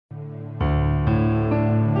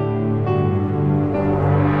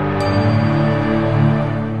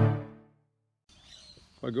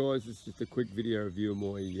Hi guys, this is just a quick video review of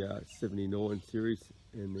my 79 series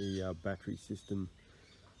and the battery system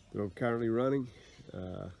that I'm currently running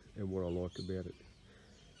and what I like about it.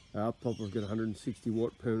 Up top I've got 160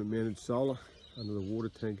 watt permanent mounted solar under the water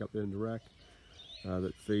tank up there in the rack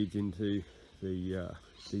that feeds into the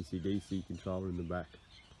DC-DC controller in the back.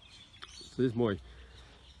 So this is my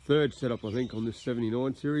third setup I think on this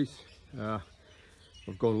 79 series.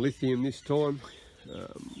 I've gone lithium this time.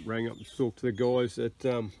 Rang up and talked to the guys at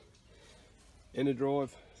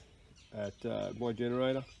Enerdrive at my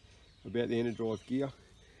generator about the Enerdrive gear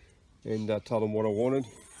and told them what I wanted,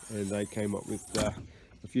 and they came up with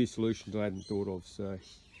a few solutions I hadn't thought of. So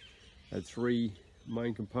I had three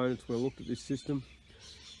main components when I looked at this system.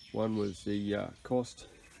 One was the cost,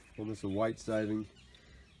 one was the weight saving,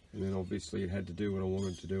 and then obviously it had to do what I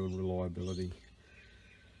wanted to do and reliability.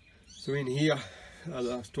 So in here, I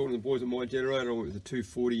was talking to the boys at my generator. I went with a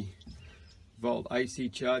 240 volt AC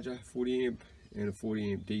charger, 40 amp, and a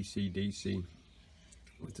 40 amp DC-DC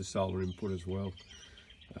with the solar input as well.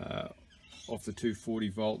 Off the 240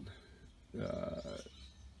 volt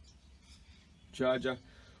charger,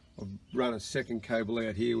 I've run a second cable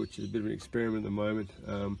out here, which is a bit of an experiment at the moment.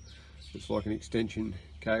 It's like an extension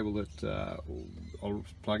cable that I'll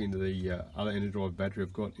plug into the other Enerdrive battery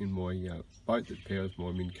I've got in my boat that powers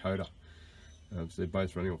my Minn Kota. So they're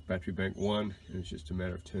both running off battery bank 1, and it's just a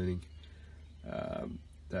matter of turning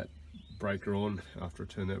that breaker on after I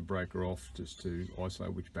turn that breaker off, just to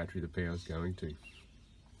isolate which battery the power is going to.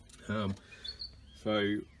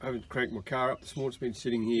 So I haven't cranked my car up this morning. It's been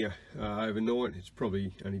sitting here overnight. It's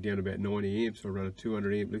probably only down about 90 amps. I run a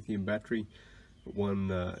 200 amp lithium battery, got one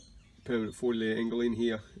permanent 40 litre angle in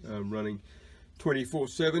here, running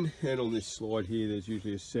 24/7, and on this slide here there's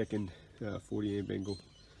usually a second 40 amp angle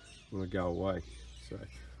when I go away. So I'll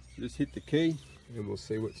just hit the key and we'll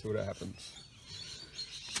see what sort of happens.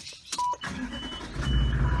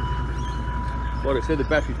 Like I said, the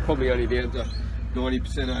battery's probably only down to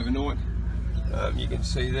 90% overnight. You can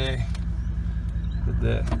see there that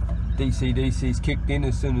the DC-DC's kicked in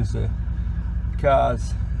as soon as the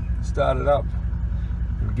car's started up.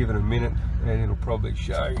 We'll give it a minute and it'll probably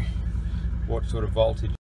show what sort of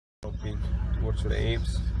voltage I'm in, what sort of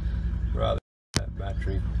amps, rather than that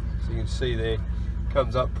battery. So you can see there,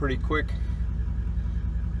 comes up pretty quick.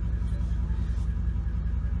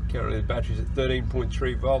 Currently the battery's at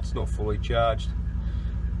 13.3 volts, not fully charged.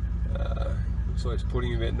 Looks like it's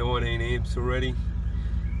putting about 19 amps already.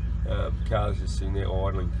 Car's just sitting there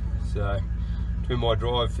idling. So between my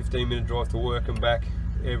drive, 15-minute drive to work and back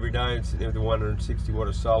every day, and sitting there with the 160 watt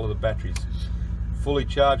of solar, the battery's fully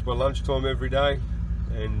charged by lunchtime every day.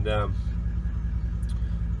 And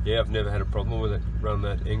yeah, I've never had a problem with it. Run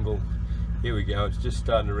that angle. Here we go. It's just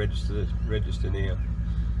starting to register now.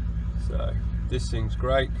 So this thing's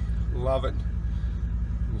great. Love it.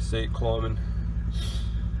 You can see it climbing.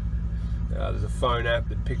 There's a phone app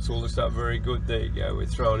that picks all this up very good. There you go. We're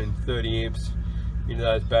throwing in 30 amps into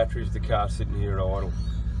those batteries. The car's sitting here at idle.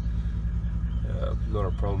 Not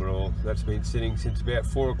a problem at all. That's been sitting since about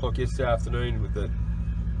 4 o'clock yesterday afternoon with the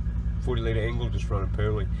 40 litre angle just running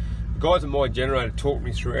permanently. The guys at my generator talked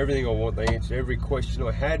me through everything I want. They answered every question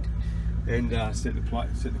I had and set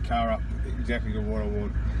the car up exactly to what I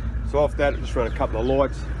want. So off that, I just run a couple of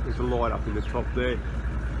lights. There's a light up in the top there.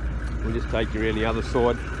 We'll just take you around the other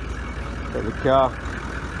side of the car.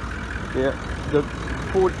 Yeah, the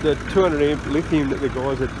 200 amp lithium that the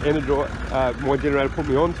guys at Enerdrive, my generator, put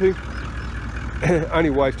me onto only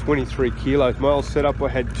weighs 23 kilos. My old setup, I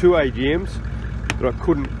had 2 AGMs that I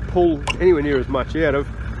couldn't pull anywhere near as much out of,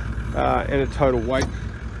 and a total weight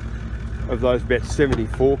of those about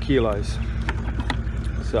 74 kilos.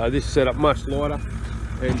 So this setup much lighter,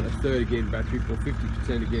 and a third again battery, for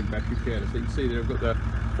 50% again battery powder. So you can see there I've got the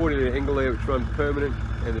 40 litre angle there which runs permanent,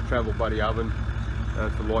 and the travel buddy oven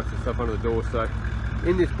for lights and stuff under the door. So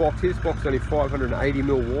in this box here, this box is only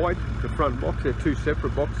 580mm wide, the front box. There are 2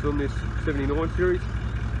 separate boxes on this 79 series.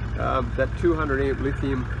 That 200 amp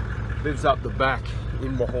lithium lives up the back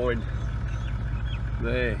in behind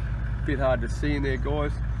there. Bit hard to see in there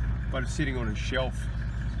guys, but it's sitting on a shelf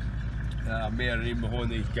mounted in behind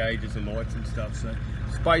these gauges and lights and stuff. So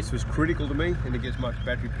space was critical to me, and to get as much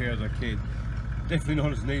battery power as I can. Definitely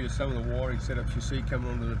not as neat as some of the wiring setups you see coming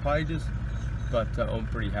onto the pages, but I'm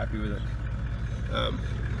pretty happy with it.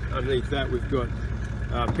 Underneath that we've got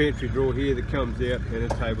a pantry drawer here that comes out,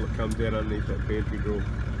 and a table that comes out underneath that pantry drawer.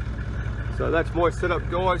 So that's my setup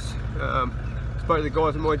guys. Spoke to the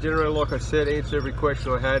guys in my generator, like I said, answered every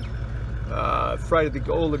question I had. Freighted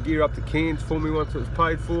all the gear up to Cairns for me once it was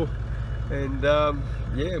paid for, and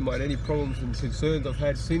yeah, mate, any problems and concerns I've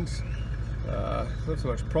had since, not so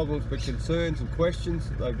much problems but concerns and questions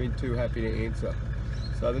that they've been too happy to answer.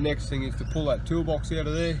 So the next thing is to pull that toolbox out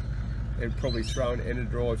of there and probably throw an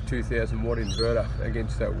Enerdrive 2000 watt inverter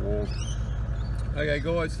against that wall. Okay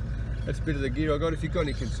guys, that's a bit of the gear I got. If you've got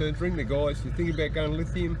any concerns, ring the guys. If you're thinking about going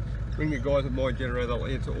lithium, ring the guys at My Generator. They'll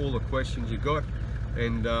answer all the questions you've got,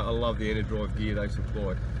 and I love the Enerdrive gear they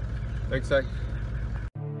supply. Thanks, eh?